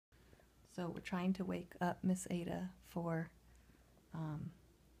So we're trying to wake up Miss Ada for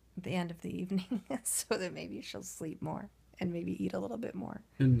the end of the evening so that maybe she'll sleep more and maybe eat a little bit more.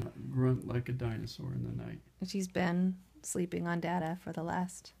 And not grunt like a dinosaur in the night. She's been sleeping on Dada for the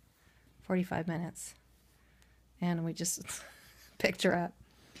last 45 minutes. And we just picked her up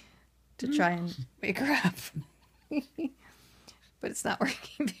to try and wake her up. But it's not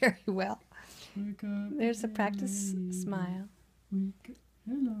working very well. Wake up. There's a practice smile. Wake up.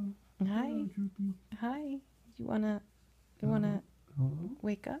 Hello. Hi. Hello, Droopy. Hi. You wanna Hello?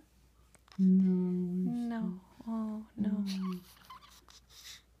 wake up? No. No. Oh no.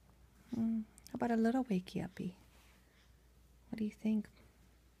 How about a little wakey uppy? What do you think?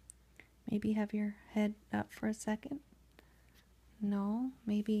 Maybe have your head up for a second? No?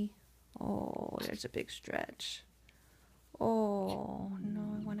 Maybe. Oh, there's a big stretch. Oh,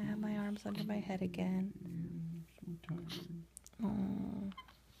 no, I want to have my arms under my head again. I'm so tired. Oh.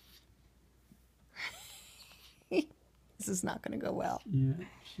 This is not going to go well. Yeah,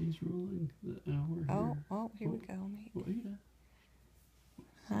 she's rolling the hour here. Oh, here we go, mate. Wait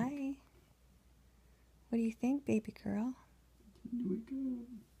a Hi. What do you think, baby girl? Wake up.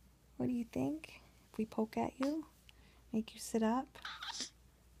 What do you think? If we poke at you? Make you sit up?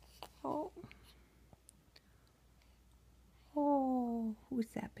 Oh. Oh, who's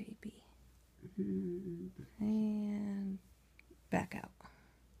that baby? And back out.